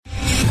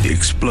The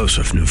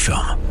explosive new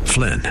film,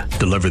 Flynn,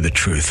 deliver the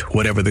truth,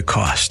 whatever the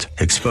cost,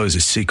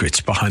 exposes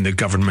secrets behind the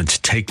government's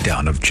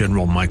takedown of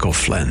General Michael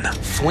Flynn.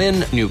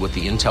 Flynn knew what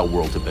the intel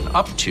world had been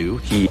up to.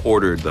 He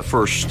ordered the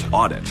first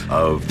audit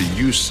of the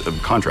use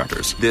of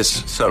contractors.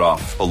 This set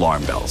off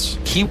alarm bells.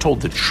 He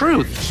told the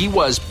truth. He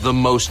was the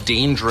most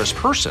dangerous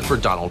person for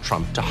Donald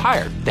Trump to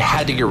hire. They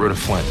had to get rid of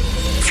Flynn.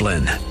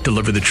 Flynn,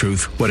 deliver the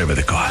truth, whatever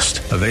the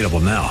cost. Available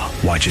now.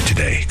 Watch it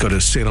today. Go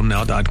to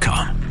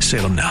salemnow.com.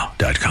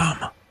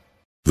 salemnow.com.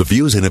 The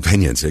views and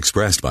opinions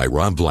expressed by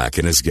Rob Black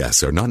and his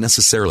guests are not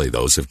necessarily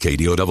those of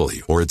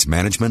KDOW or its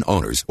management,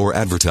 owners, or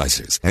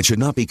advertisers and should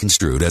not be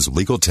construed as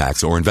legal,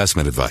 tax, or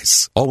investment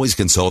advice. Always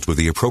consult with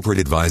the appropriate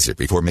advisor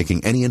before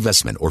making any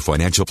investment or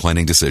financial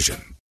planning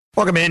decision.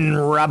 Welcome in,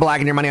 Rob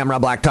Black and Your Money. I'm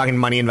Rob Black, talking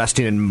money,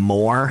 investing, and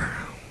more.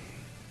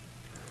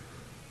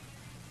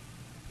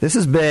 This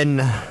has been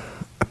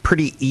a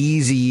pretty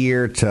easy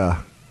year to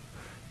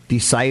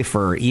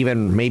decipher,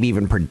 maybe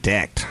even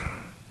predict.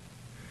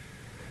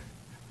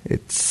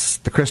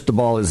 The crystal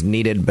ball is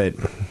needed, but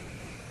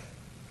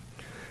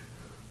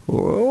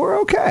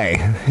we're okay.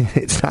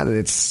 It's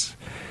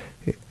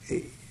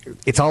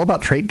all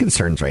about trade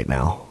concerns right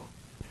now.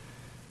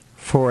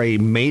 For a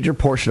major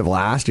portion of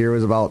last year, it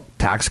was about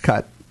tax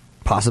cut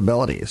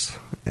possibilities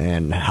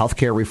and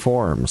healthcare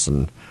reforms.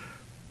 And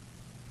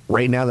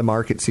right now, the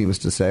market seems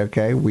to say,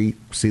 okay, we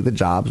see the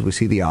jobs, we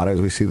see the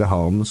autos, we see the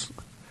homes.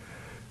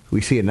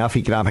 We see enough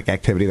economic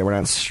activity that we're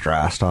not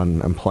stressed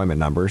on employment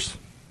numbers.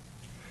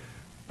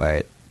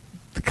 But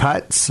the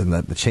cuts and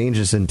the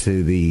changes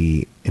into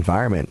the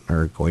environment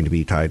are going to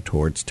be tied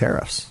towards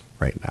tariffs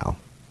right now.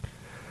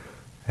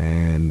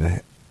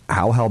 And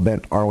how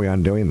hell-bent are we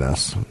on doing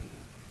this?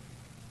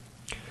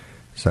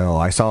 So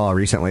I saw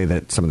recently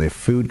that some of the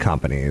food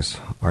companies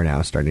are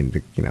now starting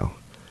to,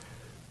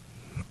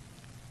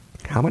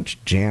 how much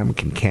jam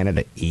can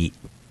Canada eat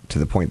to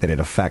the point that it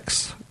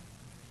affects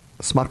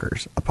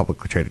Smucker's, a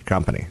publicly traded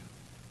company?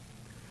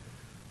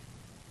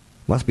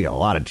 Must be a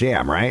lot of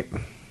jam, right?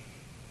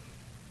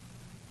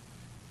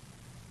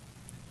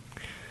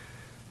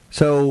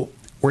 So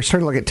we're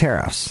starting to look at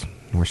tariffs.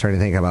 We're starting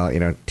to think about,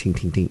 ting,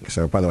 ting, ting.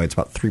 So, by the way, it's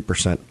about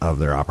 3% of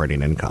their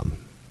operating income.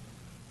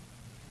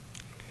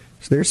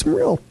 So there's some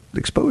real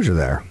exposure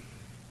there.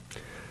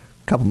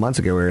 A couple months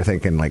ago, we were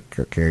thinking,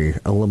 okay,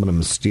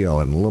 aluminum steel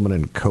and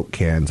aluminum Coke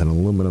cans and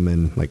aluminum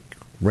in,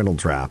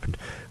 Reynolds Wrap. And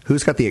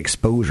who's got the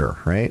exposure,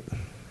 right?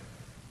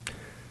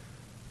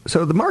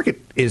 So the market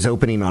is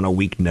opening on a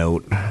weak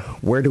note.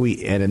 Where do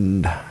we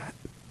end?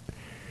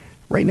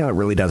 Right now, it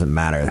really doesn't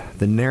matter.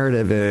 The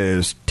narrative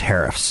is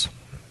tariffs.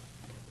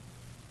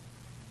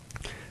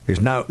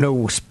 There's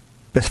no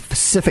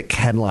specific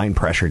headline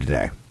pressure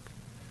today,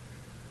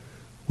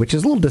 which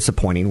is a little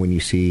disappointing when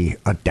you see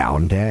a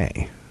down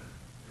day.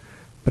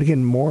 But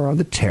again, more on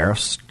the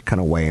tariffs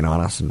kind of weighing on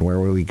us and where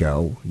will we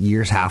go.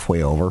 Year's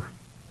halfway over.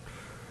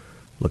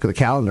 Look at the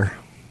calendar.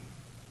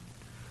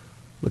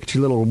 Look at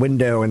your little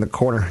window in the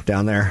corner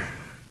down there.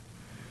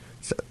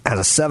 It has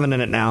a 7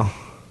 in it now.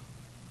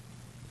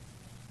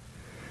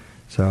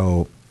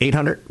 So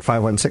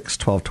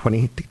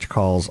 800-516-1220. Take your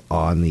calls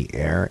on the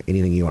air.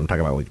 Anything you want to talk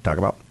about, we can talk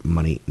about.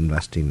 Money,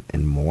 investing,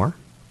 and more.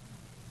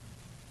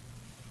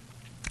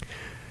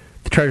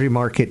 The Treasury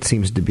market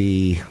seems to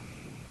be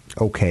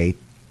okay.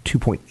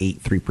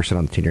 2.83%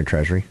 on the 10-year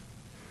Treasury.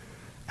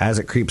 As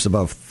it creeps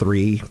above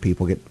 3,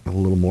 people get a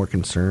little more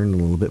concerned, a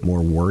little bit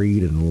more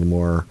worried, and a little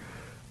more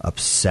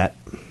upset.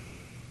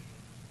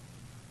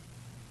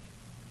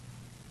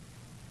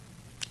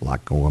 A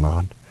lot going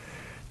on.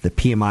 The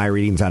PMI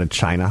readings out of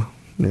China,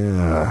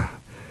 not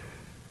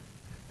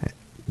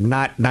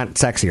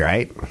sexy,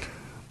 right?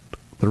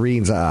 The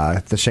readings,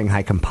 the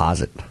Shanghai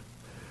Composite,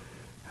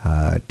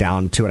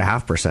 down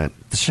 2.5%.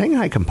 The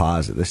Shanghai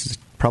Composite, this is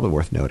probably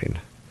worth noting.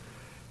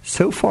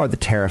 So far, the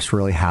tariffs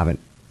really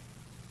haven't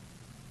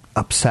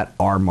upset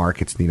our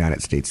markets in the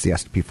United States, the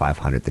S&P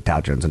 500, the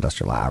Dow Jones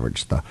Industrial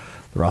Average, the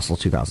Russell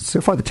 2000. So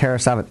far, the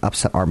tariffs haven't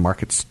upset our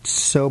markets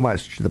so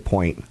much to the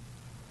point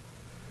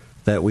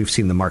that we've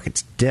seen the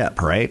markets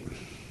dip, right?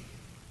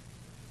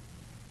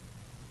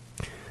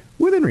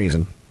 Within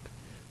reason.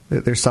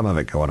 There's some of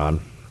it going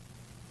on.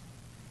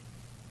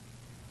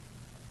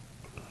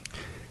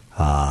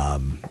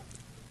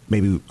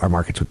 Maybe our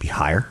markets would be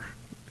higher,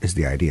 is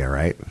the idea,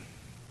 right?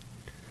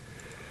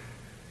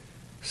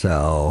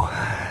 So,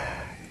 a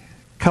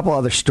couple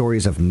other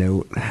stories of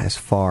note as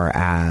far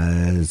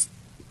as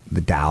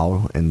the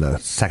Dow in the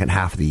second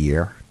half of the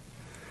year.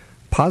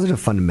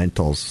 Positive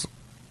fundamentals.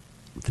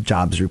 The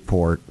jobs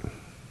report,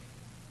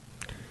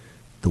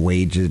 the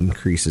wage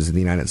increases in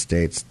the United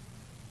States,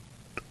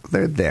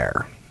 they're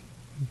there.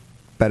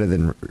 Better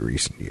than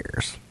recent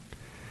years.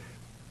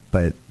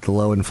 But the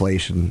low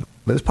inflation,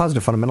 those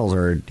positive fundamentals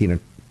are,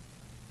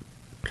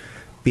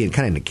 being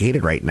kind of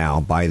negated right now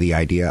by the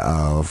idea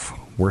of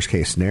worst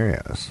case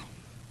scenarios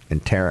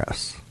and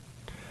tariffs.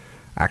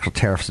 Actual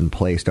tariffs in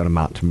place don't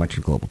amount to much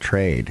in global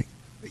trade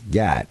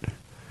yet.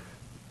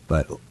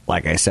 But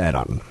like I said,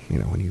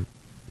 when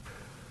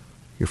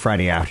your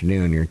Friday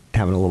afternoon, you're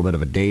having a little bit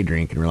of a day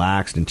drink and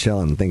relaxed and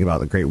chilling and thinking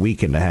about the great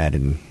weekend ahead,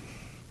 and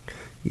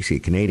you see a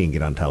Canadian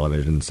get on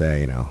television and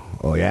say,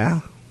 oh yeah?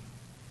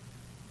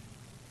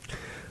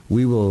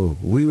 We will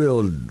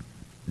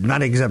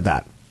not accept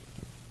that.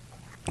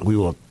 We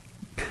will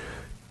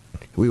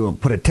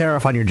put a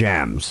tariff on your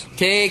jams.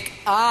 Take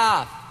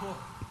off,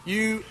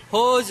 you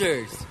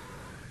posers.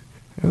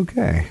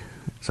 Okay.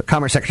 So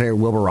Commerce Secretary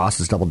Wilbur Ross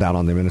has doubled down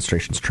on the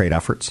administration's trade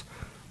efforts.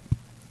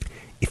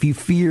 If you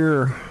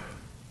fear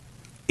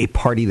a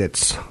party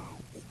that's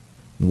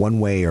one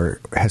way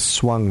or has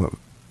swung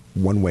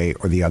one way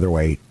or the other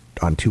way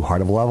on too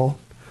hard of a level,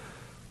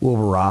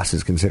 Wilbur Ross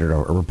is considered a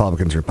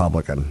Republican's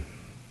Republican.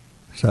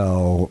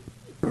 So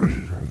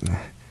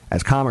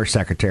as Commerce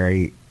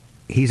Secretary,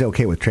 he's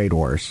okay with trade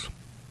wars.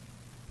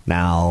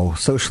 Now,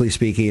 socially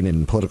speaking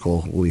and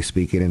politically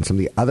speaking and some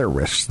of the other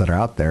risks that are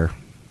out there,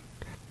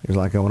 there's a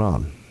lot going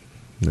on.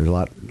 There's a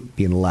lot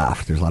being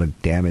left. There's a lot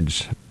of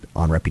damage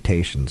on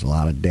reputations, a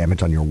lot of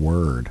damage on your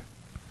word.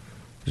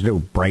 There's no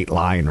bright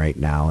line right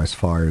now as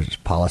far as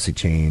policy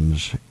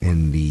change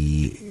in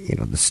the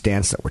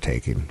stance that we're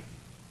taking.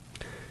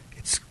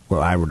 It's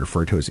what I would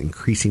refer to as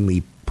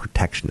increasingly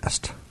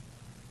protectionist.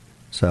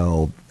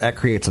 So that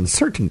creates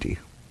uncertainty.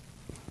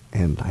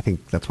 And I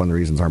think that's one of the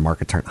reasons our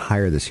markets aren't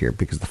higher this year,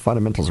 because the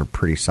fundamentals are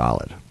pretty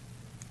solid.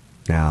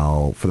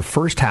 Now, for the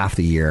first half of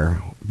the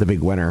year, the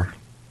big winner,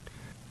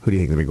 who do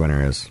you think the big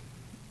winner is?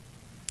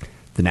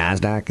 The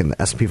NASDAQ and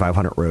the S&P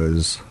 500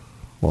 rose,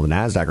 the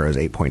NASDAQ rose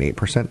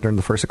 8.8% during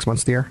the first 6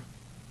 months of the year.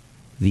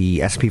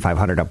 The S&P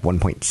 500 up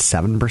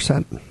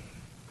 1.7%.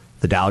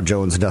 The Dow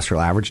Jones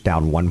Industrial Average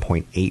down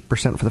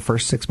 1.8% for the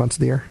first 6 months of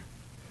the year.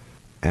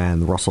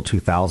 And the Russell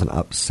 2000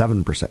 up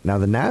 7%. Now,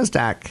 the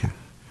NASDAQ,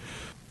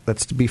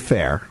 let's be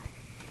fair,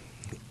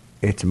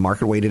 it's a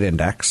market-weighted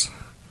index.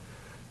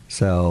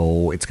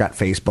 So it's got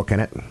Facebook in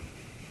it.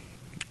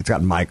 It's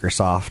got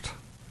Microsoft.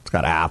 It's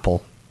got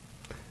Apple.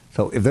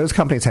 So if those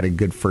companies had a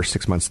good first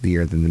 6 months of the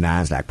year, then the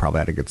NASDAQ probably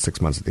had a good first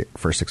 6 months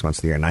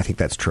of the year. And I think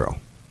that's true.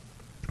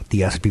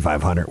 The S&P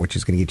 500, which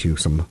is going to get you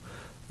some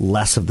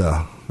less of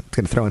the, it's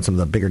going to throw in some of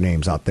the bigger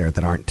names out there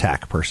that aren't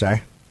tech per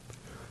se.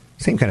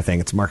 Same kind of thing.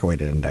 It's a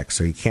market-weighted index,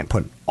 so you can't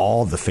put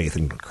all the faith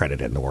and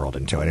credit in the world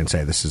into it and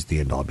say this is the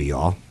end-all,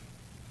 be-all.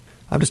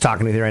 I'm just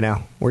talking with you right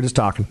now. We're just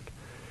talking.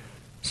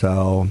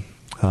 So,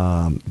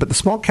 but the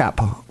small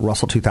cap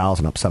Russell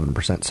 2000 up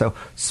 7%. So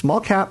small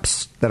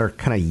caps that are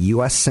kind of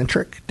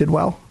U.S.-centric did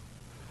well.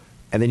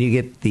 And then you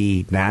get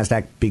the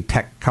NASDAQ big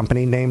tech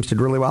company names did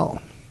really well.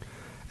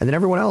 And then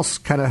everyone else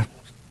kind of,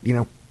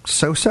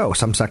 so-so.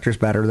 Some sectors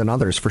better than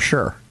others, for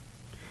sure.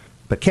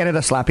 But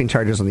Canada slapping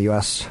charges on the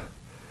U.S.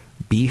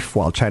 beef,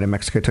 while China and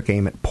Mexico took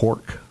aim at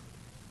pork.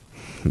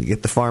 You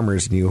get the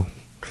farmers and you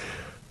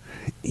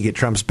get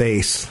Trump's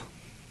base,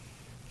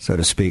 so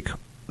to speak.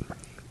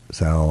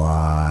 So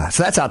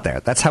that's out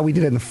there. That's how we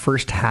did in the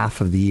first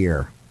half of the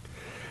year.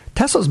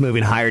 Tesla's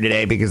moving higher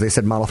today because they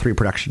said Model 3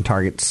 production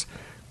targets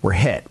were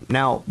hit.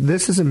 Now,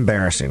 this is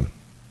embarrassing.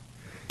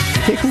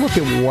 Take a look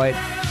at what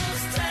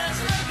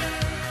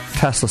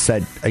Tesla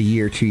said a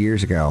year, 2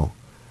 years ago.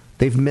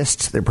 They've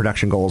missed their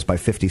production goals by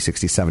 50,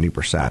 60,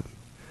 70%.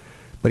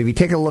 But if you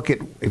take a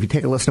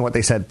listen to what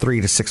they said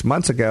 3 to 6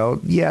 months ago,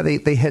 yeah,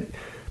 they hit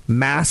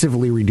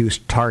massively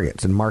reduced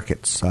targets in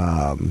markets.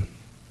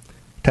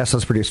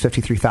 Tesla's produced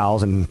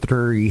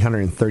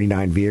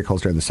 53,339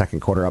 vehicles during the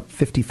second quarter, up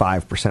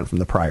 55% from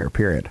the prior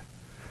period.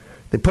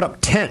 They put up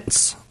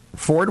tents.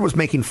 Ford was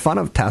making fun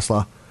of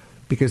Tesla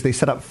because they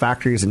set up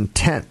factories in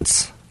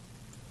tents.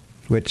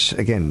 Which,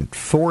 again,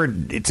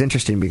 Ford, it's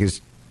interesting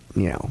because,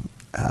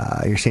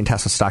 you're seeing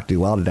Tesla stock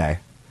do well today.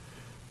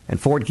 And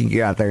Ford can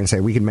get out there and say,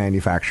 we can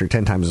manufacture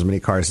 10 times as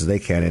many cars as they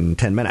can in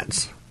 10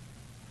 minutes.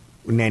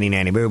 Nanny,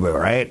 nanny, boo-boo,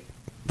 right?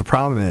 The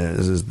problem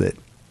is that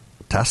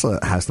Tesla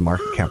has the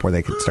market cap where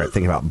they can start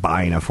thinking about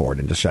buying a Ford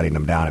and just shutting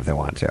them down if they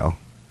want to.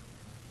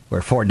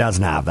 Where Ford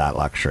doesn't have that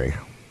luxury.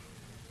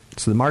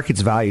 So the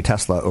market's value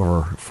Tesla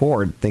over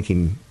Ford,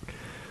 thinking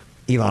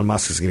Elon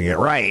Musk is going to get it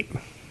right.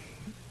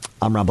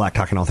 I'm Rob Black,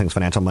 talking all things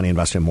financial, money,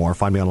 investing, and more.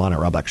 Find me online at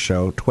Rob Black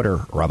Show,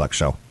 Twitter, Rob Black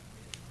Show.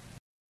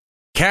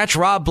 Catch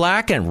Rob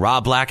Black and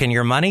Rob Black and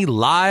Your Money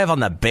live on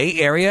the Bay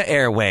Area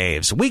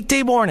airwaves,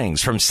 weekday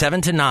mornings from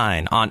 7 to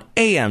 9 on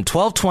AM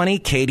 1220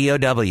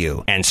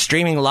 KDOW and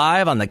streaming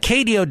live on the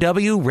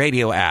KDOW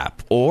radio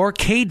app or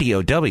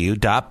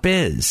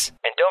KDOW.biz.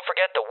 And don't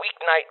forget the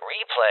weeknight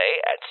replay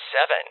at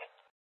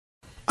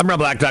 7. I'm Rob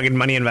Black, talking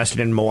money,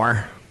 investing, and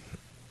more.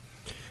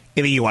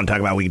 Anything you want to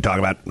talk about, we can talk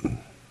about.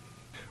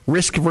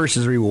 Risk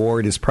versus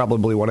reward is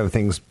probably one of the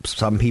things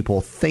some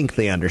people think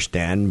they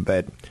understand,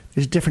 but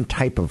there's a different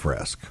type of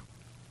risk.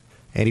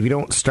 And if you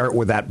don't start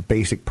with that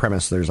basic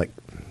premise,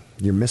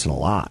 you're missing a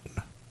lot.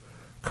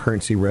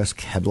 Currency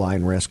risk,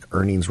 headline risk,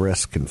 earnings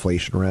risk,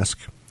 inflation risk.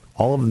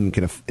 All of them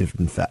can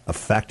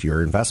affect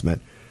your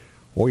investment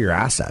or your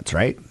assets,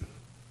 right?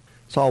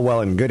 It's all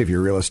well and good if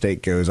your real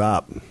estate goes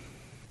up.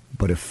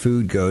 But if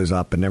food goes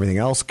up and everything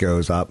else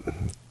goes up,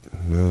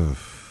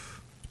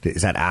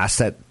 is that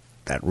asset,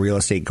 that real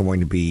estate,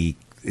 going to be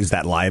is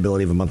that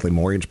liability of a monthly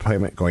mortgage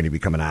payment going to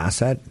become an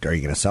asset? Are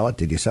you going to sell it?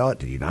 Did you sell it?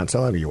 Did you not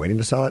sell it? Are you waiting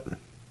to sell it?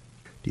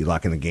 Do you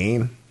lock in the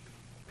gain?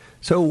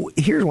 So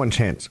here's one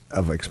chance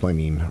of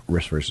explaining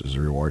risk versus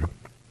reward.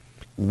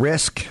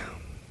 Risk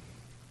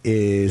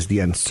is the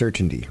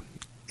uncertainty.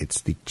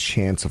 It's the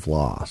chance of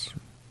loss.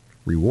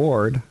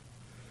 Reward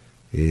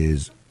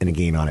is a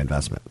gain on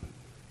investment.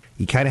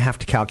 You kind of have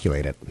to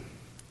calculate it.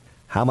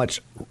 How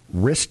much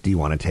risk do you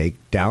want to take,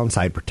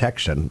 downside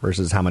protection,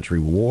 versus how much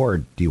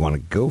reward do you want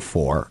to go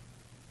for,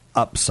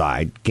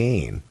 upside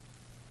gain?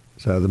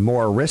 So the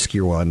more risk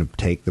you're willing to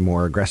take, the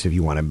more aggressive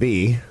you want to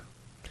be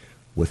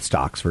with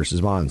stocks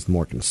versus bonds. The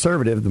more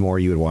conservative, the more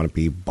you would want to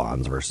be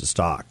bonds versus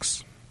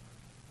stocks.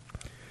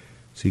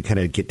 So you kind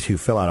of get to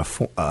fill out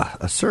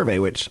a survey,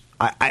 which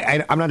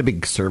I'm not a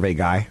big survey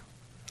guy.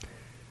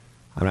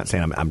 I'm not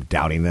saying I'm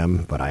doubting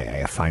them, but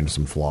I find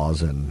some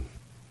flaws in.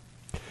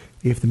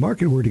 If the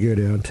market were to go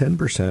down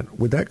 10%,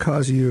 would that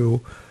cause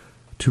you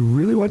to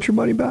really want your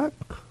money back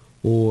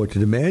or to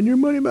demand your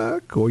money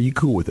back? Or are you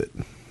cool with it?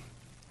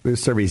 Those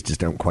surveys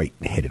just don't quite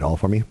hit it all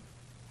for me.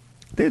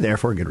 They're there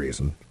for a good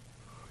reason.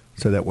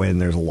 So that when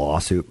there's a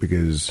lawsuit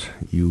because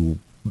you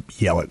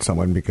yell at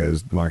someone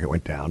because the market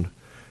went down,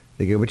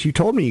 they go, but you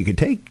told me you could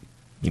take,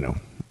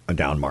 a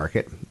down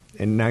market,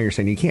 and now you're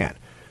saying you can't.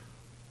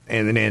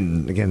 And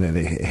then again,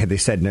 they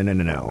said,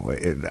 no.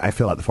 I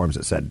filled out the forms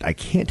that said, I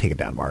can't take a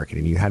down market.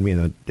 And you had me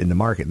in the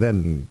market,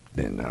 then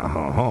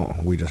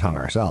we just hung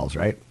ourselves,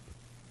 right?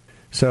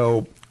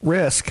 So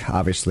risk,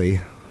 obviously,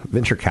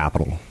 venture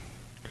capital,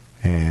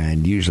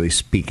 and usually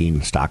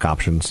speaking, stock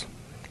options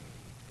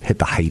hit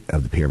the height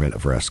of the pyramid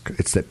of risk.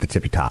 It's at the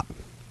tippy top.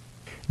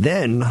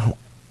 Then,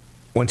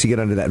 once you get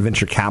under that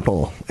venture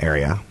capital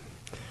area,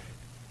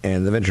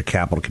 and the venture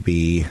capital could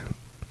be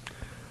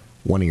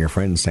one of your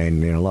friends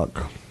saying,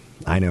 look,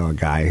 I know a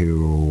guy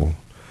who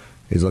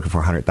is looking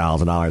for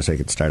 $100,000 so he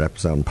could start up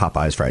his own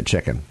Popeye's fried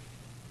chicken.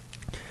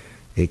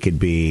 It could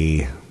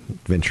be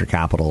venture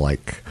capital,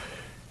 like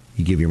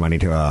you give your money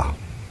to a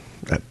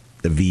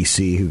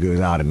VC who goes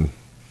out and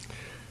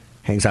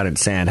hangs out at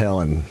Sand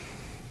Hill and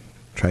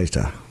tries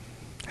to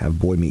have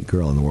boy meet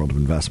girl in the world of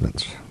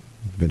investments,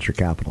 venture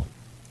capital.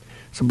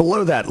 So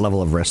below that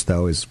level of risk,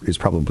 though, is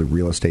probably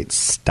real estate,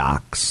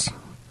 stocks,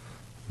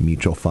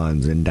 mutual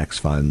funds, index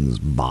funds,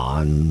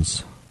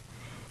 bonds.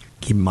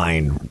 Keep in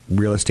mind,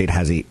 real estate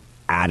has a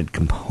added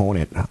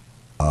component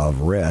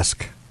of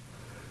risk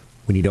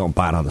when you don't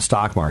buy it on the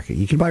stock market.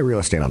 You can buy real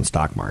estate on the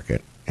stock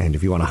market, and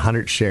if you want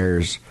 100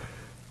 shares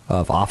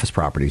of office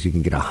properties, you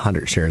can get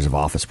 100 shares of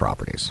office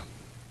properties,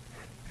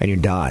 and you're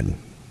done.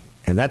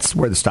 And that's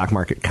where the stock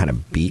market kind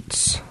of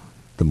beats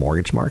the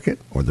mortgage market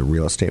or the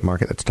real estate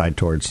market that's tied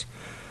towards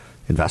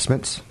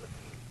investments.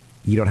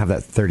 You don't have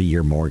that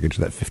 30-year mortgage,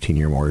 that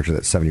 15-year mortgage, or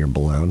that 7-year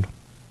balloon.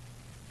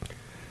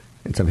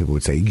 And some people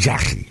would say,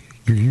 exactly,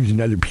 you're using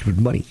other people's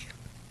money.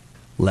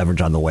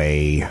 Leverage on the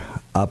way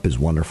up is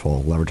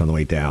wonderful. Leverage on the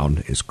way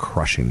down is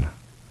crushing.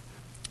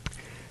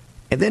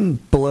 And then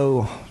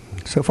below,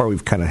 so far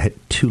we've kind of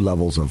hit two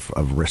levels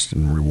of risk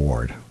and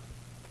reward.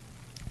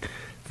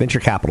 Venture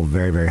capital,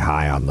 very, very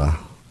high on the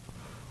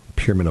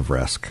pyramid of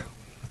risk.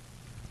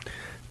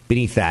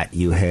 Beneath that,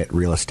 you hit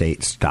real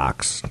estate,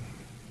 stocks,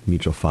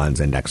 mutual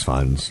funds, index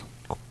funds,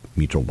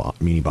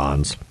 muni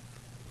bonds,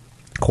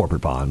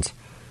 corporate bonds.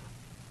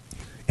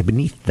 And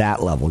beneath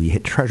that level, you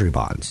hit treasury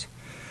bonds.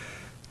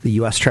 The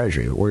U.S.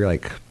 Treasury, where you're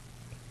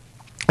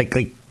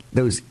like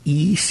those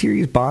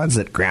E-series bonds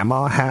that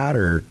grandma had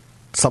or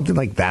something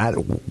like that,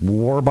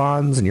 war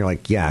bonds, and you're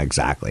like, yeah,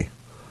 exactly.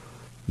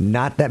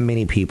 Not that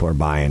many people are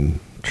buying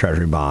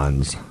treasury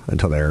bonds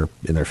until they're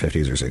in their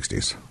 50s or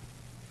 60s.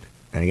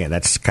 And again,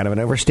 that's kind of an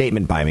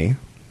overstatement by me.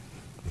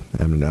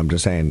 I'm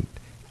just saying,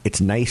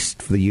 it's nice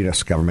for the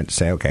U.S. government to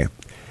say, okay,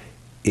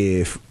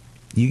 if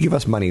you give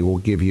us money, we'll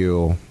give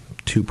you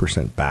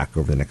 2% back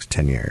over the next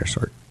 10 years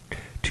or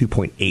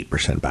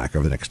 2.8% back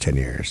over the next 10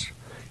 years.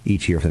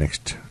 Each year for the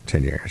next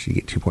 10 years, you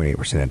get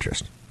 2.8%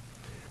 interest.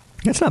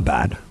 That's not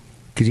bad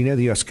because the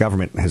U.S.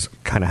 government has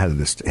kind of had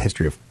this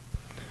history of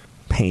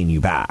paying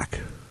you back.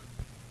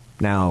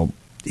 Now,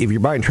 if you're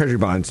buying treasury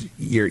bonds,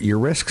 your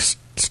risks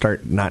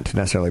start not to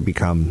necessarily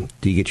become,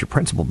 do you get your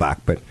principal back,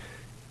 but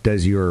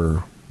does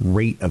your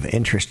rate of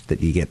interest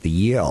that you get, the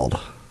yield,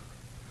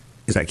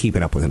 is that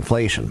keeping up with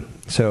inflation?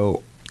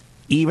 So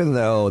even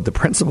though the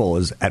principal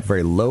is at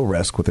very low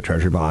risk with the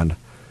treasury bond,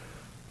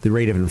 the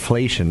rate of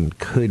inflation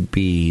could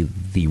be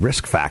the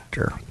risk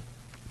factor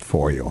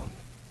for you.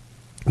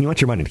 You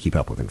want your money to keep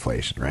up with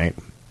inflation, right?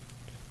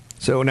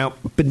 So now,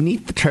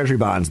 beneath the treasury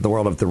bonds, in the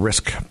world of the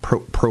risk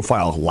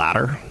profile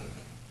ladder,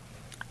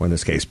 or in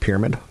this case,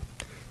 pyramid,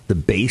 the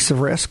base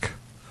of risk,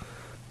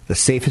 the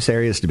safest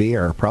areas to be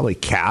are probably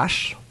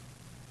cash.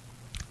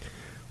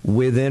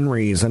 Within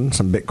reason,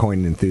 some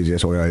Bitcoin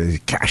enthusiasts will say,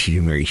 cash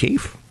is very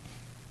safe.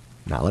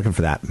 Not looking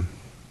for that.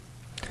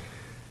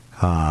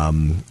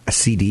 A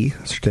CD,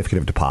 a certificate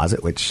of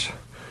deposit, which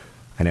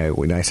I know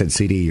when I said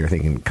CD, you're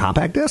thinking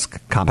compact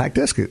disc? Compact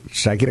disc?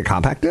 Should I get a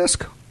compact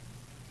disc?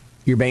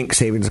 Your bank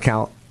savings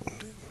account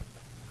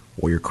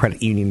or your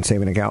credit union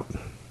saving account,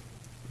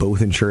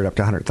 both insured up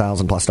to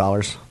 $100,000 plus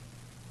dollars,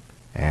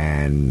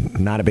 and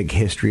not a big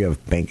history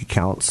of bank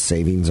accounts,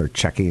 savings, or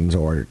checkings,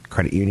 or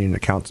credit union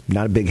accounts.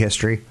 Not a big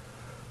history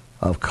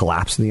of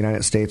collapse in the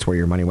United States where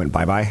your money went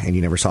bye-bye and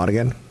you never saw it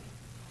again.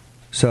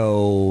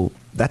 So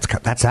that's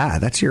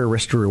that. That's your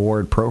risk to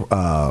reward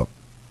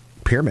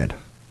pyramid.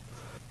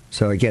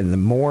 So again, the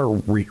more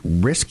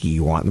risky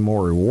you want, the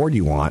more reward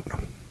you want,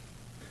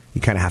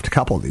 you kind of have to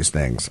couple these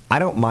things. I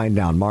don't mind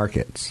down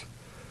markets.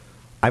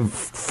 I've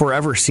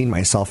forever seen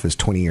myself as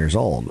 20 years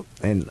old,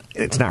 and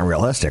it's not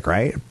realistic,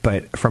 right?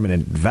 But from an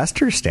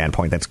investor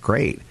standpoint, that's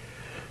great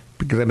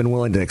because I've been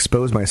willing to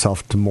expose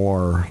myself to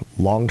more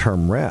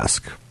long-term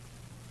risk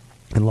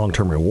and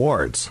long-term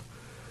rewards,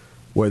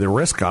 where the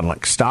risk on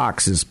like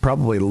stocks is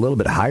probably a little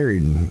bit higher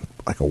in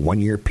like a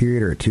 1-year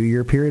period or a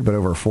 2-year period, but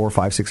over a 4,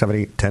 5, 6, 7,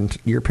 8,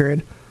 10-year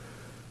period,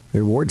 the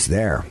reward's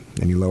there,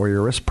 and you lower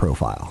your risk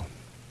profile.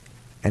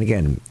 And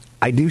again,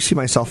 I do see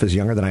myself as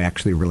younger than I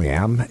actually really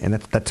am, and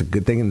that's a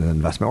good thing in the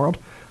investment world.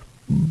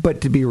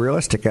 But to be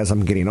realistic, as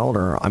I'm getting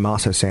older, I'm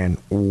also saying,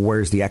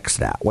 where's the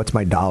exit at? What's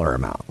my dollar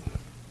amount?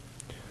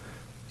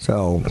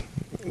 So,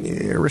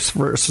 risk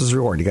versus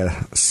reward. You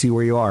got to see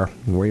where you are,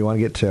 where you want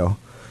to get to.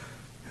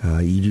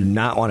 You do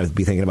not want to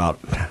be thinking about,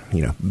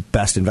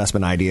 best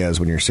investment ideas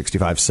when you're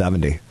 65,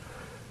 70.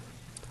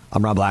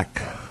 I'm Rob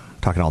Black,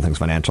 talking all things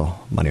financial,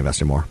 money,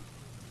 investing, more.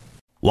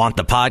 Want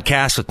the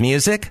podcast with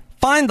music?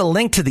 Find the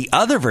link to the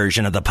other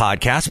version of the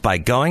podcast by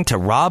going to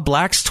Rob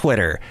Black's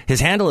Twitter. His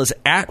handle is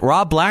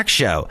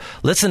 @RobBlackShow.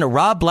 Listen to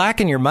Rob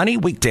Black and Your Money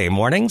weekday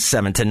mornings,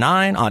 7 to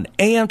 9 on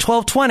AM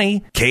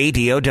 1220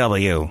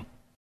 KDOW.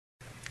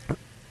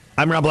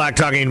 I'm Rob Black,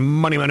 talking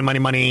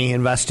money,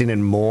 investing,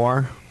 and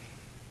more.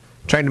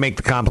 Trying to make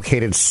the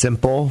complicated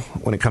simple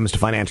when it comes to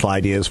financial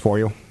ideas for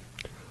you.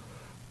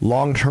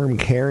 Long-term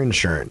care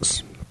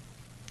insurance.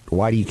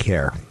 Why do you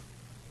care?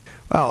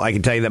 Well, I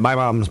can tell you that my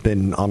mom's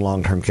been on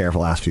long-term care for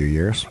the last few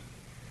years.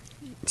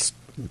 It's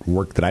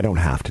work that I don't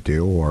have to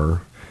do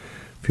or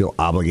feel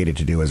obligated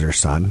to do as her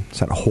son. Is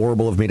that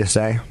horrible of me to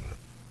say?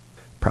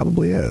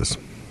 Probably is.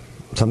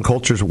 Some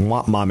cultures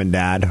want mom and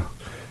dad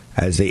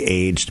as they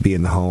age to be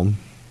in the home.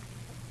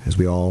 As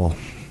we all,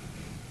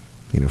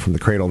 from the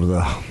cradle to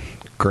the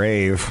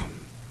grave,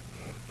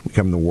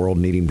 become the world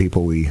needing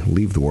people, we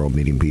leave the world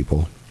needing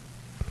people.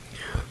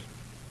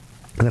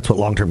 And that's what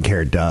long-term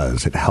care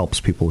does. It helps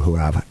people who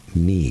have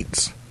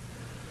needs.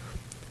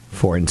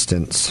 For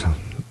instance,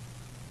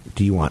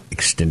 do you want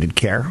extended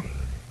care?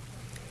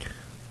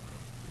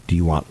 Do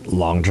you want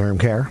long-term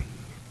care?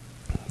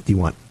 Do you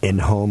want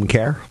in-home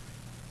care?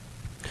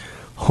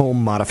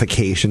 Home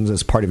modifications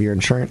as part of your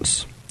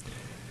insurance?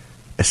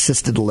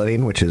 Assisted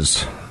living, which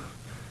is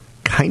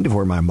kind of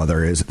where my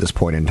mother is at this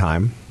point in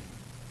time.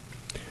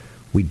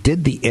 We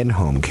did the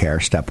in-home care,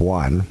 step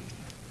 1.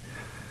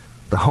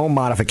 The home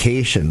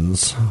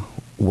modifications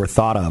were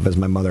thought of as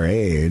my mother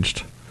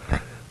aged,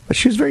 but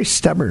she was very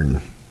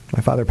stubborn.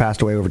 My father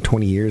passed away over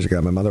 20 years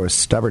ago. My mother was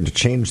stubborn to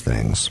change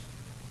things.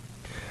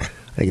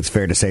 I think it's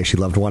fair to say she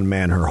loved one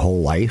man her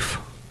whole life.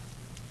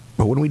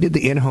 But when we did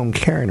the in-home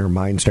care and her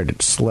mind started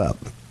to slip,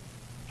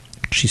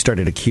 she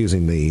started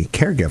accusing the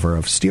caregiver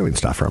of stealing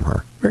stuff from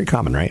her. Very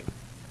common, right?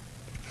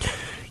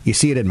 You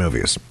see it in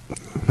movies.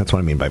 That's what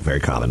I mean by very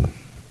common.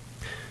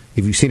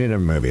 If you've seen it in a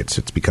movie, it's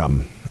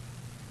become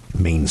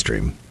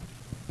mainstream.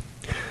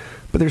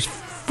 But there's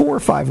 4 or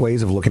 5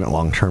 ways of looking at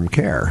long-term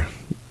care.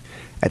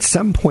 At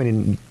some point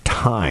in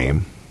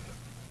time,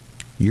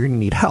 you're going to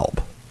need help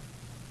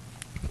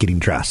getting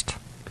dressed,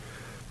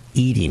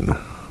 eating,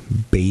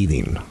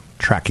 bathing,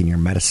 tracking your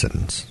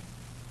medicines.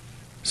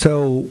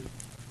 So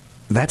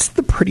that's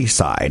the pretty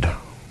side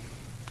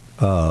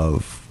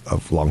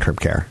of long-term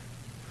care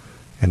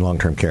and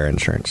long-term care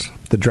insurance.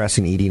 The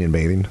dressing, eating, and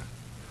bathing.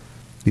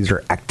 These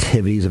are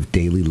activities of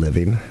daily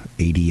living,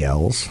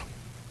 ADLs.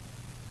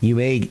 You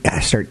may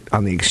start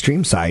on the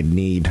extreme side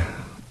need,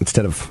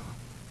 instead of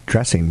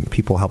dressing,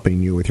 people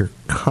helping you with your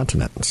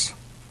continence.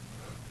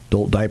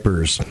 Adult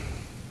diapers.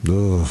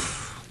 Ugh.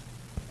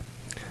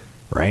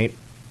 Right?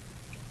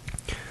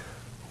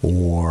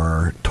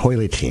 Or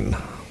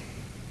toileting.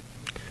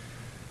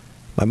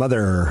 My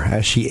mother,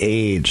 as she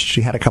aged,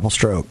 she had a couple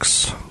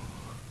strokes.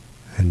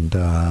 And,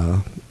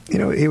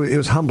 it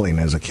was humbling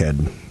as a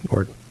kid.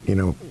 Or,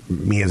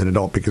 me as an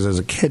adult, because as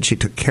a kid, she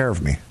took care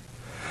of me.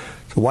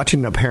 So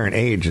watching a parent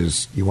age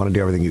is you want to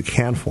do everything you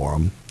can for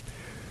them.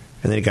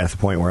 And then it got to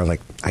the point where I was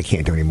like, I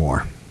can't do any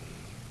more.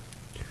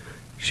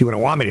 She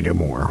wouldn't want me to do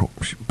more,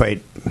 but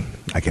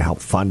I can help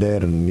fund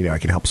it, and I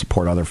can help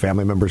support other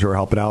family members who are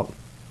helping out.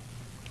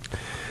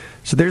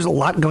 So there's a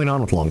lot going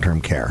on with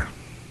long-term care.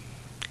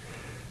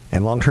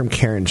 And long-term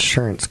care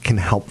insurance can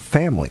help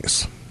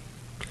families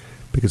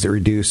because it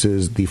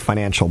reduces the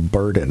financial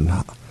burden.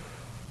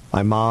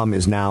 My mom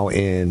is now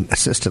in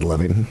assisted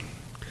living,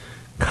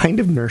 kind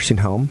of nursing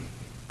home.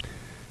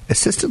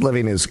 Assisted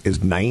living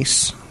is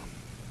nice.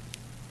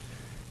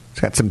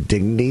 It's got some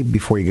dignity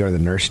before you go to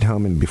the nursing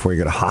home and before you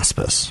go to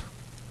hospice.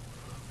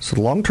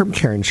 So long-term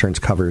care insurance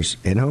covers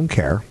in-home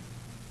care.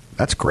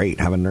 that's great.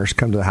 Have a nurse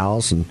come to the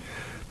house and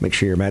make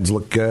sure your meds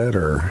look good,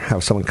 or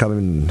have someone come in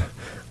and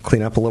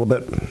clean up a little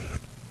bit.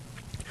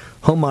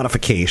 Home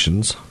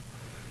modifications,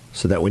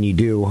 so that when you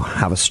do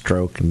have a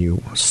stroke and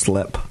you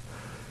slip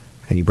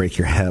and you break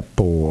your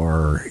hip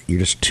or you're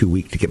just too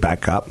weak to get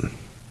back up,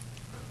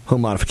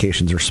 home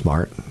modifications are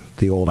smart.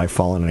 The old I've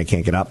fallen and I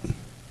can't get up.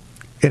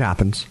 It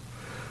happens.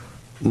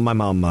 My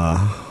mom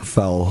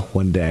fell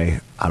one day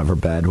out of her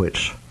bed,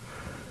 which,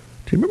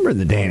 do you remember in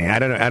the day? I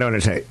don't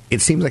understand.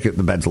 It seems like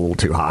the bed's a little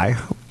too high.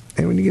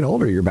 And when you get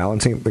older, your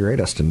balance ain't the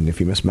greatest. And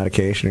if you miss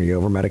medication or you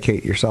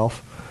over-medicate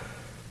yourself,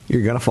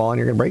 you're going to fall and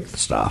you're going to break the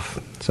stuff.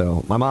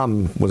 So my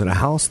mom was in a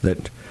house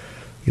that,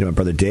 my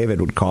brother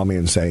David would call me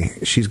and say,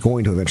 she's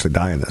going to eventually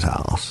die in this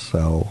house.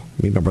 So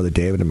me and my brother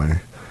David and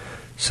my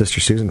sister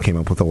Susan came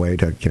up with a way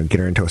to get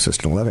her into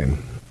assisted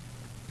living.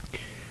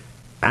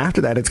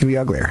 After that, it's going to be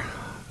uglier.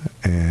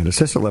 And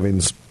assisted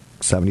living's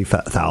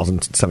 $70,000,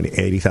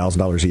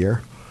 $80,000 a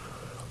year.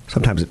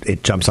 Sometimes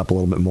it jumps up a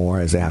little bit more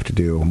as they have to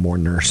do more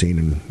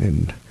nursing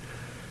and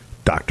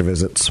doctor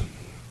visits.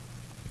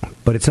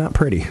 But it's not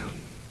pretty.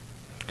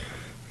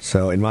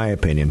 So, in my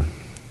opinion.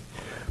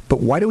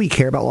 But why do we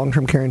care about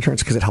long-term care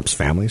insurance? Because it helps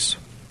families.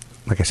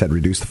 Like I said,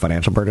 reduce the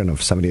financial burden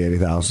of $70,000,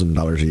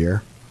 $80,000 a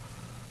year.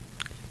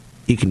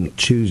 You can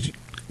choose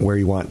where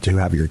you want to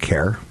have your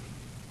care,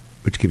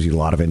 which gives you a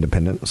lot of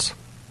independence.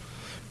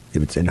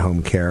 If it's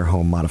in-home care,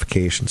 home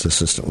modifications,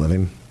 assisted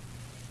living.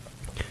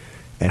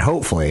 And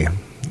hopefully,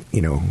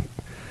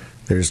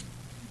 there's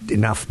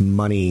enough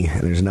money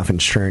and there's enough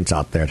insurance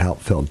out there to help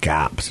fill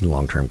gaps in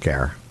long-term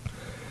care.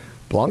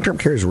 But long-term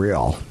care is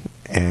real.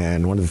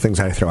 And one of the things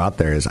I throw out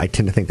there is I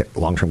tend to think that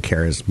long-term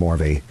care is more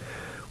of a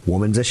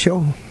woman's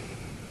issue.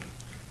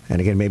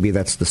 And again, maybe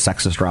that's the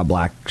sexist Rob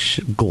Black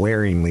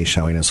glaringly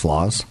showing his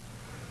flaws.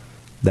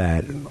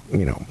 That,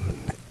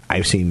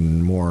 I've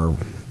seen more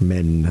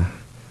men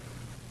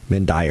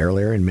die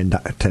earlier and men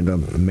tend to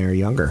marry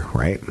younger,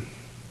 right?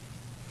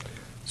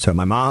 So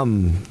my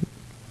mom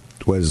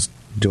was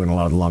doing a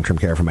lot of the long-term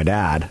care for my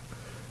dad.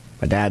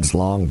 My dad's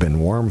long been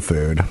warm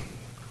food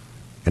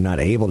and not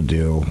able to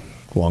do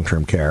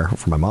long-term care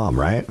for my mom,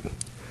 right?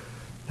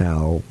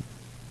 Now,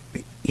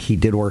 he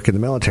did work in the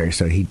military,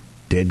 so he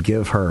did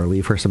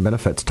leave her some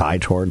benefits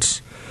tied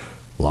towards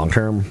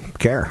long-term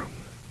care.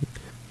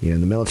 In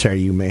the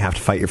military, you may have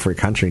to fight for your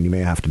country, and you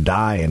may have to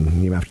die,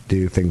 and you have to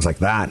do things like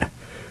that.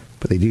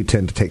 But they do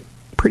tend to take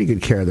pretty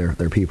good care of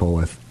their people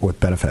with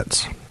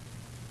benefits.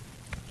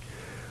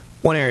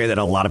 One area that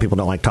a lot of people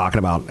don't like talking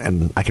about,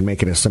 and I can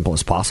make it as simple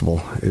as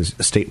possible, is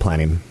estate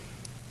planning.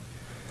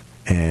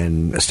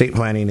 And estate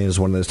planning is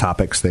one of those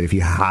topics that if you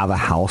have a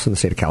house in the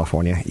state of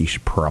California, you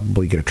should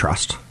probably get a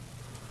trust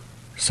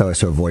so as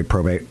to avoid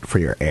probate for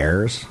your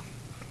heirs.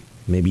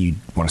 Maybe you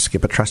want to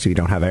skip a trust if you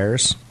don't have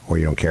heirs or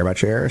you don't care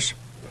about your heirs.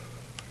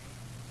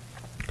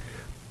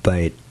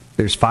 But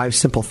there's 5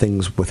 simple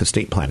things with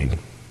estate planning.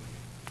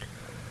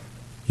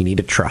 You need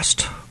a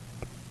trust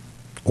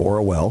or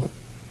a will.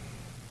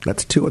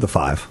 That's 2 of the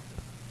 5.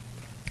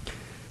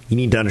 You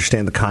need to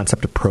understand the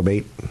concept of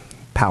probate,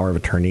 power of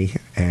attorney,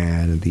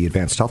 and the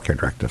Advanced Healthcare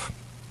Directive.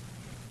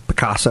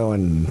 Picasso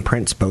and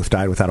Prince both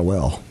died without a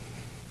will.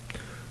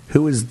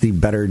 Who is the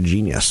better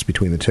genius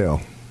between the two?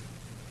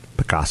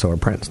 Picasso or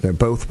Prince? They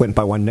both went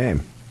by one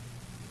name.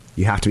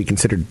 You have to be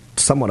considered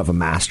somewhat of a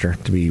master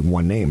to be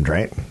one named,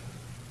 right?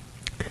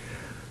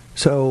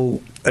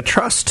 So, a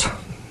trust,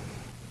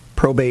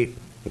 probate,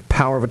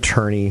 power of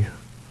attorney,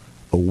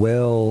 a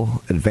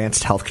will,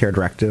 Advanced Healthcare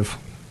Directive,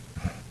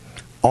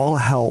 all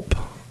help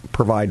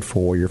provide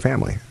for your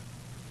family.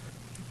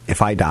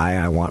 If I die,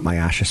 I want my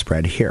ashes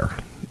spread here.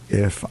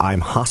 If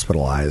I'm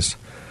hospitalized,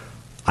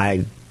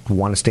 I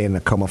want to stay in a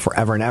coma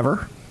forever and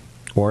ever.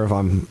 Or if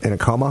I'm in a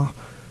coma,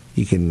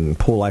 you can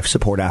pull life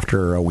support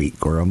after a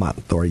week or a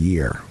month or a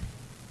year.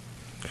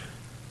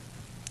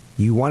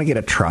 You want to get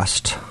a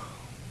trust,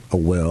 a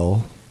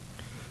will,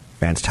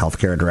 Advanced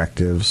Healthcare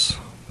Directives,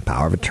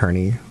 power of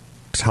attorney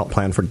to help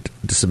plan for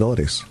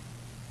disabilities.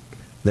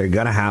 They're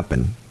going to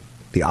happen.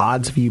 The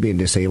odds of you being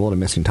disabled and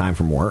missing time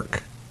from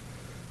work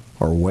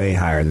are way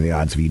higher than the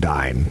odds of you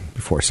dying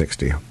before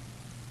 60.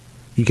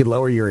 You could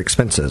lower your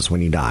expenses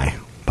when you die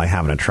by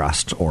having a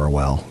trust or a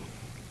will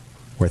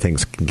where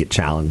things can get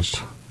challenged,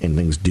 and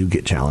things do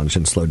get challenged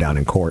and slowed down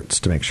in courts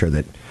to make sure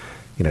that,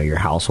 your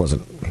house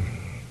wasn't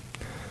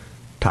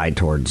tied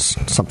towards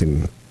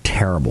something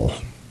terrible,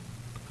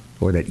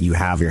 or that you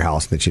have your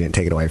house and that you didn't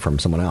take it away from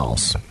someone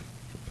else.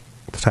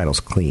 The title's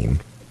clean.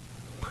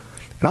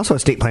 And also,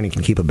 estate planning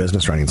can keep a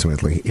business running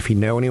smoothly. If you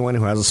know anyone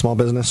who has a small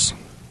business,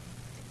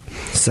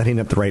 setting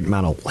up the right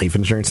amount of life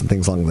insurance and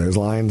things along those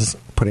lines,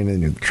 putting it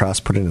in your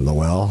trust, putting it in the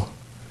will,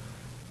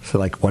 so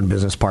like one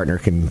business partner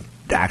can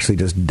actually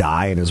just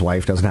die and his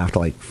wife doesn't have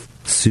to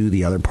sue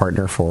the other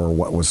partner for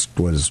what was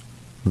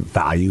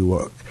value,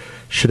 what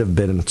should have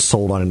been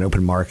sold on an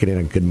open market, in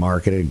a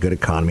good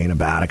economy, in a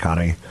bad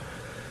economy.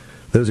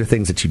 Those are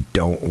things that you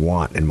don't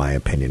want, in my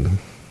opinion.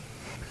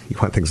 You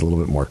want things a little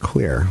bit more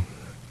clear.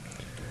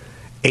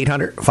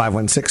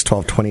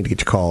 800-516-1220 to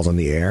get your calls on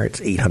the air. It's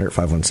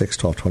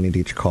 800-516-1220 to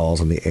get your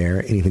calls on the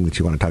air. Anything that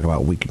you want to talk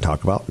about, we can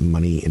talk about.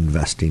 Money,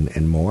 investing,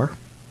 and more.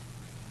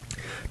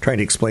 Trying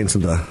to explain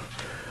some of the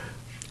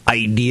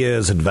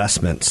ideas,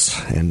 investments,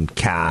 and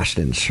cash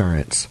and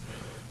insurance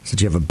so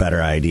that you have a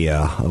better idea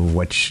of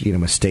which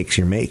mistakes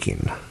you're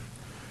making.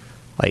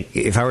 Like,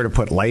 if I were to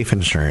put life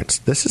insurance,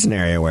 this is an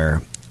area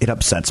where it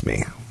upsets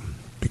me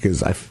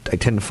because I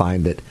tend to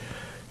find that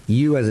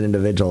you as an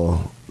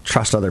individual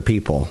trust other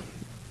people,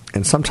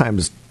 and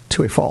sometimes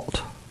to a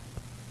fault.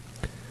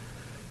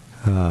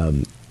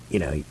 You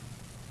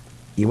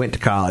went to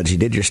college, you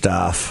did your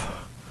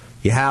stuff,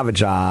 you have a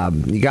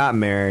job, you got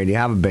married, you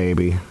have a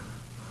baby,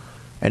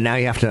 and now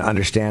you have to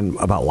understand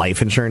about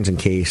life insurance in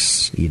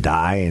case you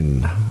die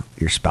and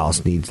your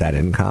spouse needs that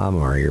income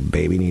or your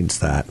baby needs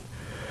that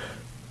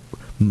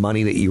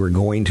money that you were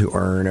going to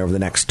earn over the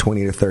next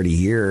 20 to 30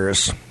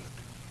 years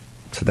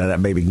so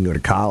that baby can go to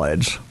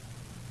college.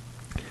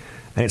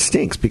 And it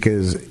stinks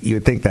because you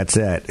would think that's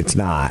it. It's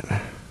not.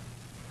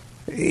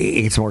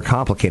 It's more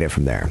complicated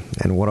from there.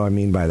 And what do I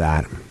mean by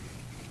that?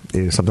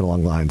 It is something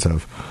along the lines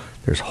of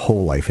there's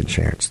whole life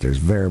insurance, there's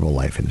variable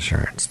life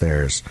insurance,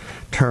 there's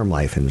term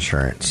life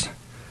insurance.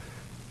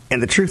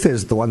 And the truth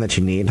is the one that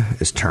you need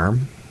is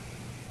term,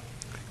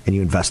 and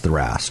you invest the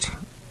rest.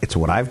 It's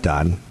what I've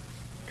done.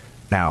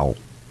 Now,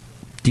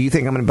 do you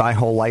think I'm going to buy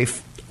whole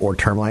life or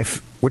term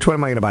life? Which one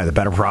am I going to buy? The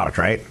better product,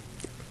 right?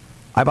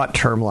 I bought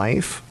term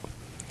life.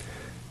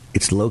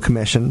 It's low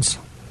commissions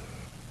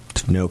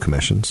to no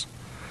commissions.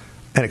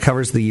 And it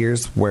covers the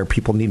years where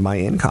people need my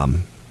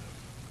income.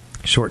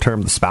 Short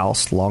term, the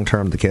spouse. Long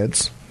term, the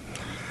kids.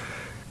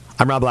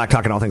 I'm Rob Black,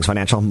 talking all things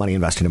financial, money,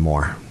 investing, and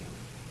more.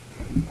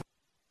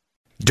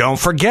 Don't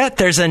forget,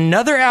 there's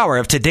another hour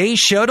of today's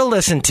show to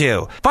listen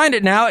to. Find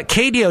it now at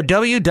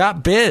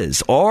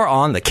KDOW.biz or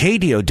on the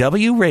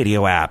KDOW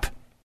radio app.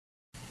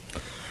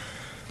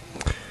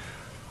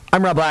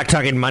 I'm Rob Black,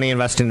 talking money,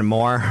 investing, and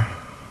more.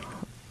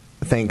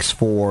 Thanks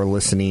for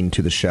listening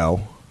to the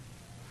show.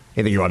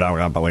 Anything you want to talk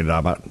about, what to talk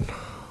about?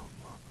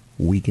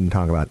 We can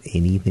talk about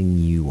anything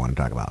you want to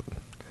talk about.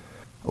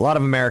 A lot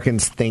of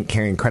Americans think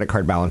carrying credit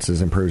card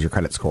balances improves your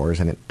credit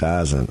scores, and it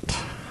doesn't.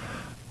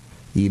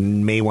 You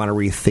may want to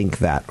rethink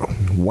that.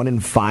 1 in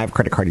 5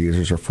 credit card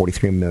users, or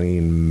 43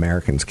 million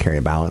Americans, carry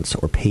a balance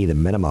or pay the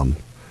minimum,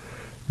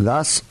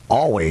 thus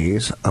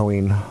always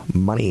owing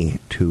money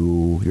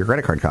to your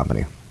credit card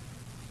company.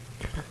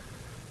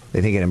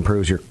 They think it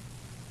improves your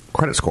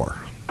credit score.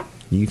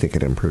 You think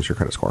it improves your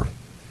credit score.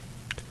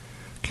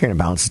 Carrying a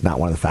balance is not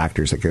one of the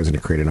factors that goes into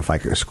creating a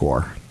FICO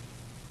score.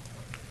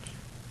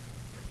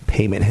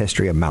 Payment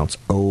history, amounts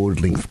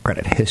owed, length of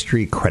credit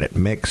history, credit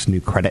mix,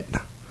 new credit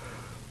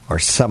are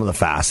some of the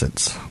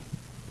facets,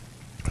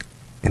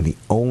 and the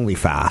only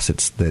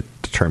facets that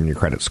determine your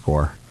credit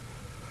score.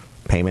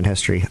 Payment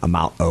history,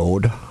 amount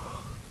owed,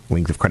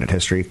 length of credit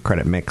history,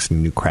 credit mix,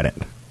 and new credit.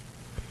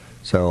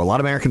 So a lot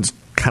of Americans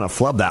kind of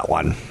flub that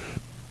one.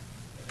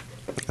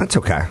 That's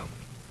okay.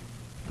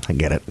 I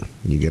get it.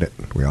 You get it.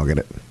 We all get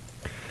it.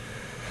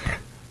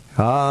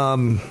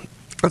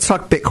 Let's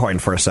talk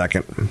Bitcoin for a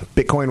second.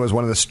 Bitcoin was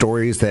one of the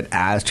stories that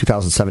as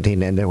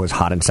 2017 ended was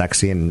hot and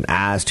sexy, and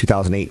as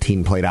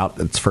 2018 played out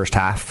its first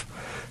half,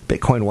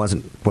 Bitcoin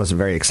wasn't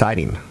very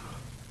exciting.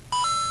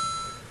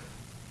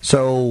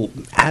 So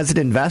as an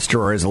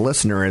investor or as a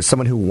listener, as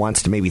someone who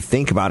wants to maybe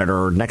think about it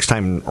or next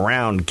time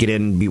around get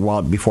in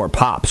before it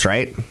pops,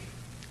 right?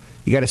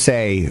 You got to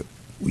say,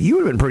 you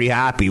would have been pretty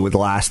happy with the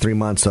last 3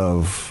 months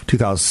of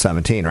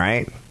 2017,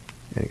 right?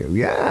 And you go,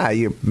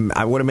 yeah,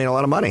 I would have made a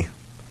lot of money.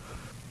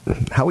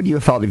 How would you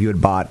have felt if you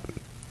had bought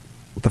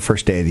the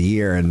first day of the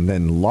year and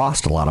then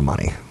lost a lot of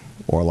money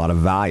or a lot of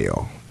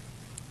value?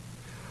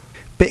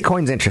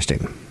 Bitcoin's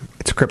interesting.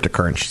 It's a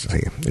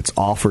cryptocurrency. It's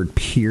offered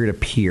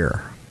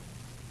peer-to-peer.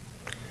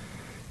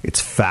 It's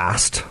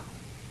fast.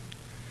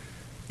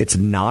 It's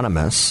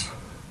anonymous.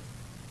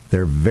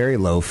 They're very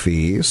low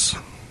fees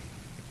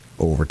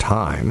over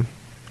time.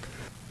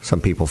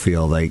 Some people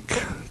feel like,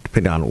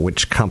 depending on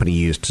which company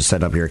you use to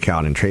set up your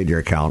account and trade your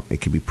account, it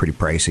can be pretty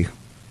pricey.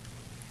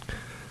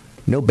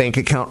 No bank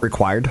account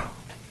required.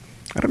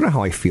 I don't know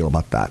how I feel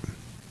about that.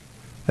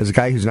 As a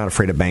guy who's not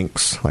afraid of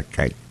banks,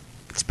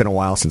 it's been a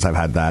while since I've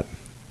had that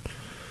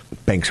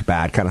banks are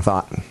bad kind of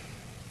thought.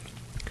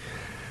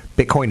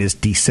 Bitcoin is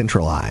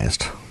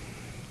decentralized,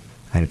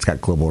 and it's got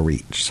global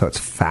reach. So it's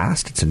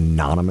fast, it's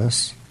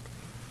anonymous,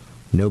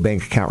 no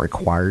bank account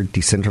required,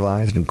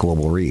 decentralized, and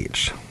global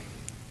reach.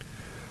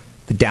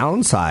 The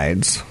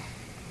downsides,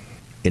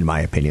 in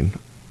my opinion,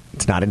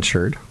 it's not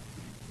insured.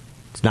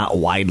 It's not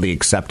widely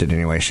accepted in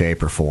any way,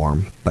 shape, or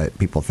form, but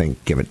people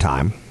think give it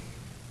time.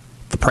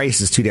 The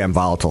price is too damn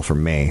volatile for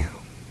me.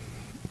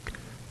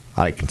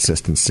 I like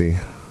consistency.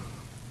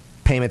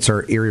 Payments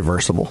are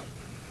irreversible,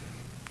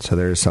 so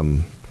there's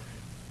some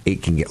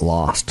it can get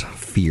lost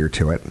fear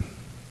to it.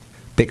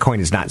 Bitcoin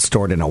is not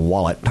stored in a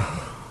wallet,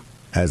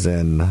 as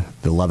in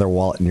the leather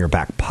wallet in your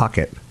back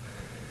pocket.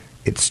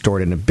 It's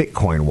stored in a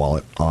Bitcoin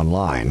wallet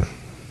online.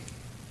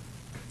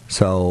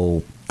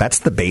 So that's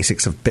the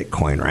basics of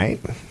Bitcoin, right?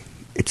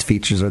 Its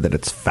features are that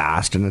it's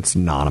fast and it's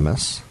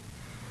anonymous,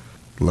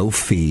 low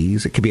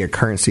fees. It could be a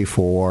currency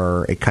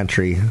for a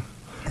country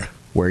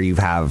where you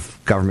have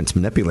governments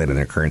manipulating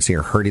their currency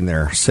or hurting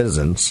their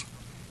citizens.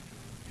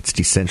 It's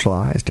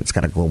decentralized. It's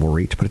got a global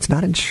reach, but it's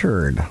not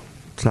insured.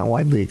 It's not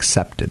widely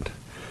accepted.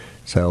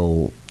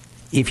 So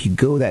if you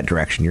go that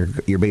direction,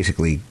 you're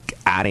basically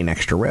adding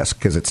extra risk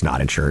because it's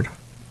not insured.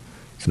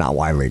 It's not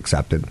widely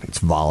accepted. It's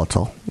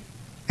volatile,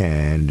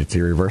 and it's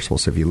irreversible.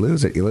 So if you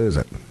lose it, you lose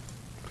it.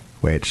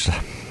 Which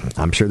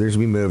I'm sure there's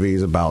going to be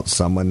movies about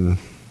someone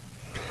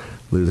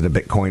losing a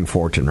Bitcoin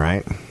fortune,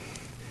 right?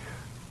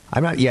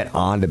 I'm not yet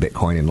on to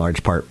Bitcoin in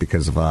large part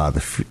because of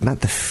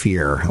not the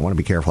fear. I want to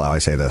be careful how I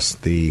say this.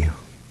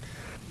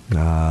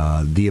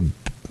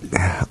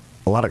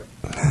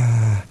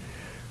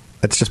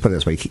 Let's just put it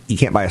this way. You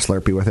can't buy a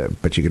Slurpee with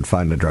it, but you can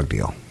fund a drug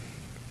deal.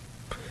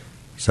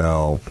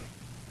 So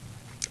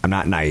I'm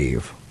not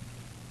naive.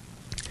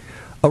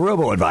 A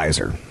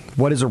robo-advisor.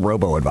 What is a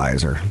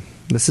robo-advisor?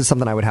 This is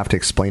something I would have to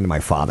explain to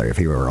my father if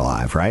he were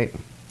alive, right?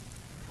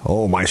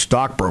 Oh, my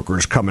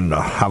stockbroker's coming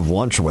to have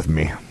lunch with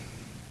me.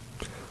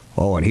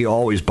 Oh, and he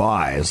always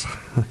buys.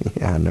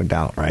 Yeah, no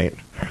doubt, right?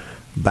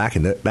 Back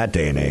in that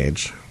day and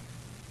age.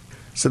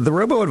 So the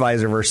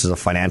robo-advisor versus a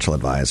financial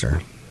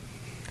advisor.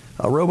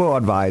 A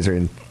robo-advisor,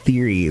 in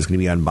theory, is going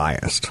to be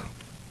unbiased.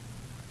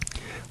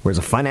 Whereas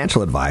a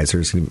financial advisor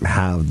is going to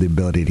have the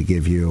ability to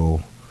give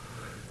you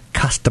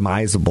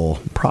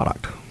customizable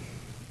product.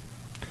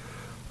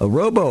 A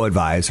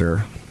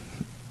robo-advisor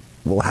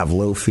will have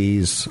low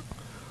fees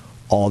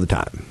all the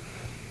time.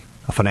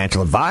 A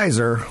financial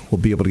advisor will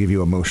be able to give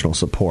you emotional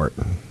support.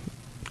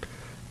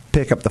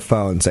 Pick up the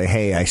phone and say,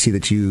 hey, I see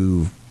that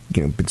you've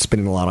been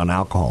spending a lot on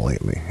alcohol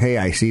lately. Hey,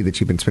 I see that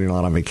you've been spending a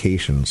lot on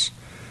vacations.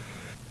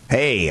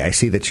 Hey, I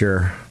see that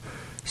your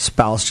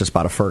spouse just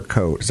bought a fur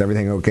coat. Is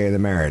everything okay in the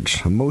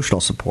marriage?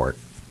 Emotional support.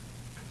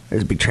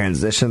 There's a big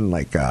transition,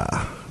 like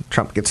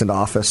Trump gets into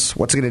office.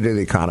 What's it going to do to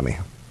the economy?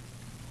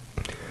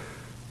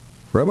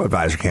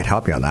 Robo-advisor can't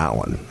help you on that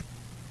one,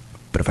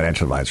 but a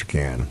financial advisor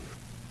can.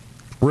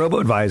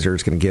 Robo-advisor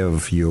is going to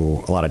give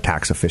you a lot of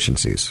tax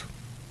efficiencies.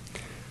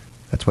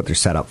 That's what they're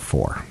set up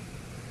for.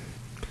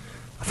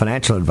 A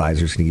financial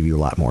advisor is going to give you a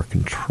lot more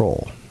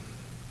control.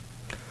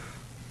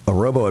 A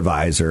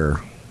robo-advisor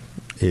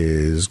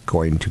is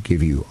going to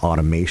give you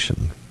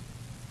automation,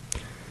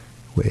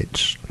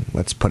 which,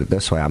 let's put it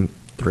this way, I'm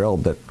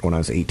thrilled that when I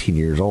was 18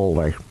 years old,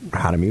 I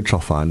had a mutual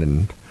fund,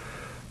 and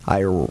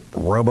I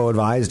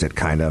robo-advised it,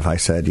 kind of. I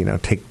said,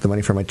 take the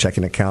money from my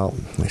checking account.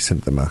 I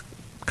sent them a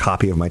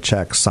copy of my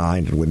check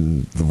signed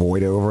with the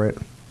void over it.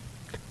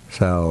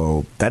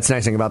 So that's the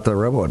nice thing about the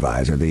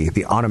robo-advisor.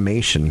 The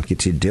automation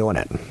gets you doing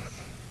it.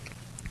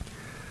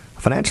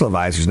 A financial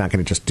advisor is not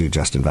going to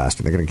just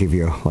investing. They're going to give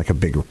you like a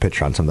bigger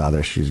picture on some of the other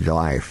issues of your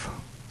life.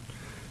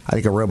 I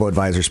think a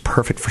robo-advisor is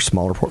perfect for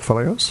smaller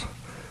portfolios.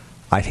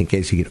 I think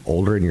as you get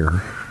older and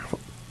your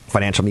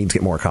financial needs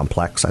get more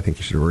complex, I think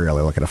you should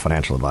really look at a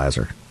financial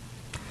advisor.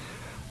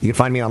 You can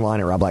find me online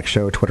at Rob Black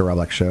Show, Twitter Rob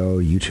Black Show,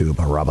 YouTube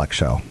Rob Black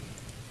Show.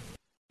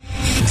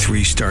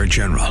 3-star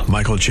General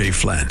Michael J.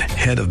 Flynn,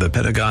 head of the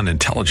Pentagon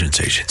Intelligence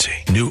Agency,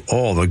 knew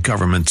all the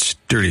government's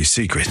dirty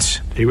secrets.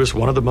 He was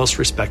one of the most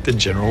respected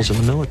generals in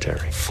the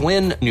military.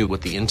 Flynn knew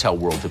what the intel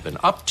world had been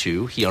up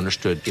to. He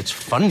understood its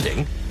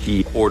funding.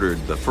 He ordered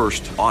the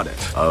first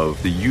audit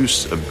of the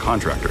use of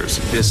contractors.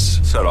 This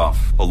set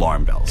off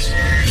alarm bells.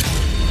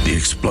 The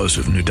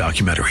explosive new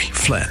documentary,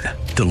 Flynn,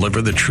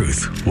 Deliver the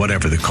Truth,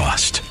 Whatever the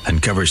Cost,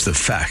 uncovers the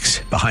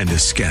facts behind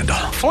this scandal.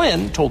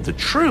 Flynn told the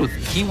truth.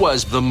 He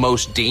was the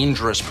most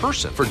dangerous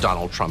person for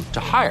Donald Trump to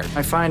hire.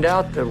 I find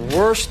out the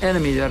worst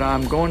enemy that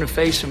I'm going to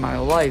face in my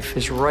life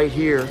is right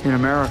here in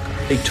America.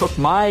 They took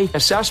my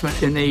assessment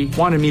and they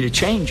wanted me to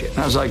change it. And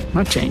I was like, I'm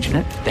not changing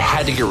it. They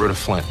had to get rid of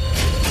Flynn.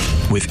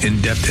 With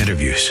in-depth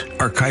interviews,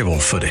 archival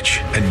footage,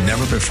 and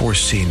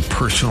never-before-seen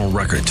personal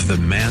records of the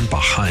man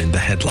behind the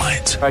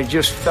headlines. I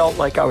just felt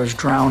like I was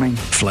drowning.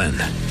 Flynn,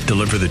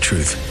 Deliver the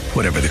Truth,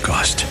 Whatever the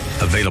Cost.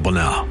 Available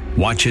now.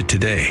 Watch it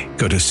today.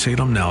 Go to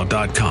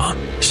salemnow.com.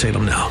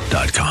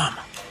 salemnow.com.